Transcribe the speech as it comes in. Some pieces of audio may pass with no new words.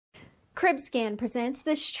CribScan presents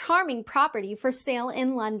this charming property for sale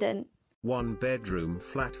in London. 1-bedroom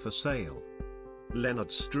flat for sale.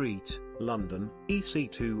 Leonard Street, London,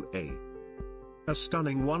 EC2A. A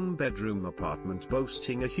stunning 1-bedroom apartment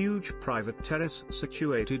boasting a huge private terrace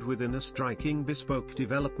situated within a striking bespoke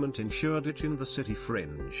development in Shoreditch in the city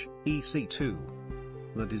fringe, EC2.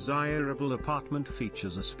 The desirable apartment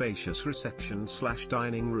features a spacious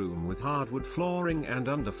reception/dining room with hardwood flooring and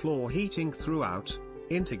underfloor heating throughout.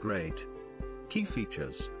 Integrate. Key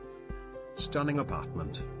features: stunning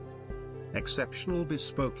apartment, exceptional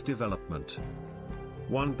bespoke development,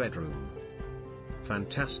 1-bedroom,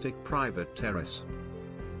 fantastic private terrace,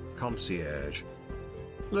 concierge,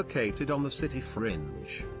 located on the city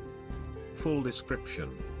fringe. Full description: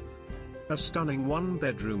 a stunning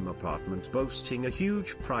 1-bedroom apartment boasting a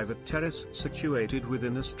huge private terrace situated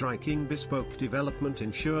within a striking bespoke development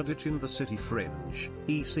in Shoreditch in the city fringe,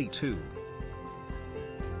 EC2.